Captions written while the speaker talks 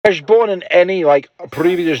I was born in any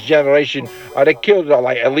previous generation, I'd have killed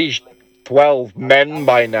at least 12 men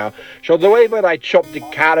by now. So the way that I chop the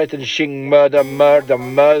carrot and sing murder, murder,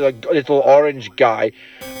 murder, little orange guy,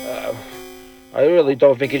 uh, I really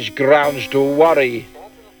don't think it's grounds to worry.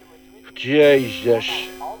 Jesus.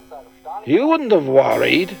 He wouldn't have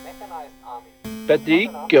worried. But he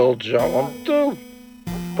killed someone too.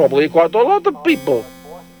 Probably quite a lot of people.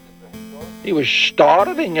 He was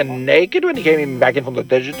starving and naked when he came back in from the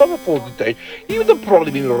desert on the 40 days. He would have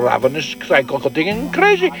probably been ravenous, psychotic, and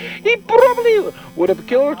crazy. He probably would have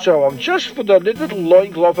killed someone just for the little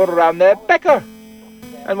loincloth around their pecker.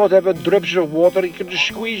 And whatever drips of water he could have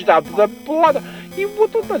squeezed out of the blood. He would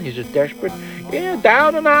have done. He's a desperate. Yeah,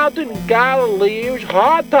 down and out in Galilee. It was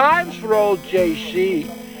hard times for old J.C.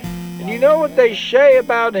 And you know what they say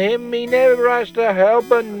about him? He never asked to help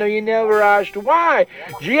and he never asked why.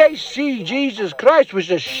 J.C. Jesus Christ was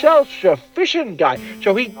a self-sufficient guy,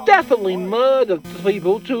 so he definitely murdered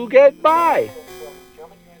people to get by.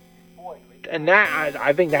 And that,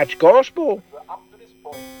 I think that's gospel.